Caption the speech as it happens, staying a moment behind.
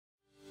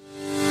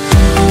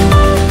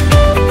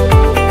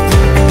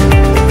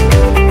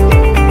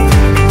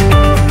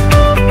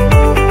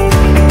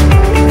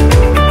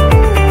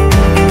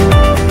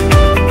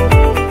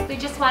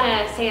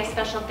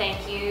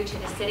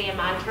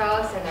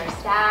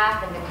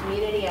staff and the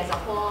community as a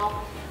whole.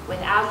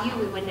 Without you,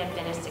 we wouldn't have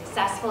been as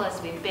successful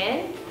as we've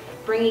been.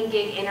 Bringing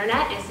gig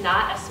internet is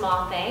not a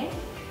small thing.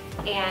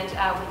 And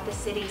with the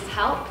city's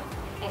help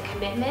and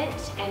commitment,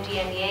 and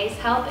GMEA's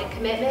help and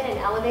commitment, and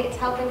Elevate's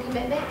help and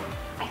commitment,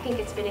 I think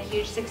it's been a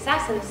huge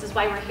success. And this is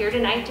why we're here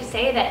tonight to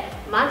say that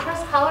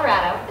Montrose,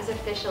 Colorado is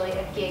officially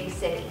a gig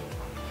city.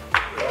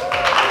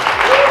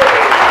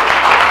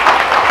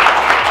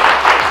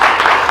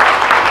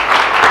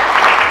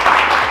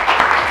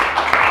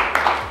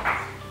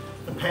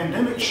 The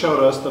pandemic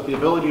showed us that the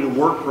ability to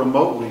work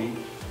remotely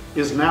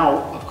is now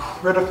a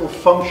critical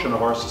function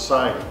of our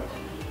society.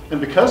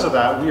 And because of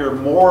that, we are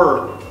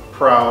more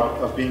proud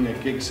of being a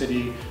gig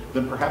city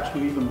than perhaps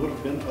we even would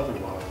have been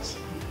otherwise.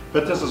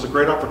 But this is a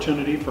great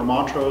opportunity for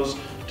Montrose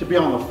to be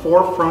on the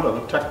forefront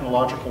of a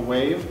technological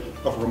wave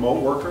of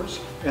remote workers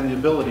and the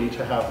ability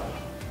to have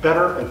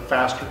better and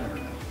faster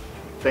internet.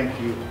 Thank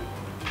you.